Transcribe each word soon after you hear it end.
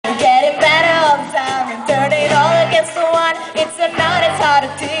It's a night, it's hard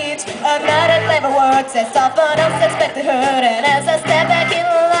to teach. Another clever word says someone else expected hurt. And as I step back in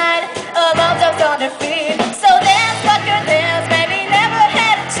line, I'm all just on their feet.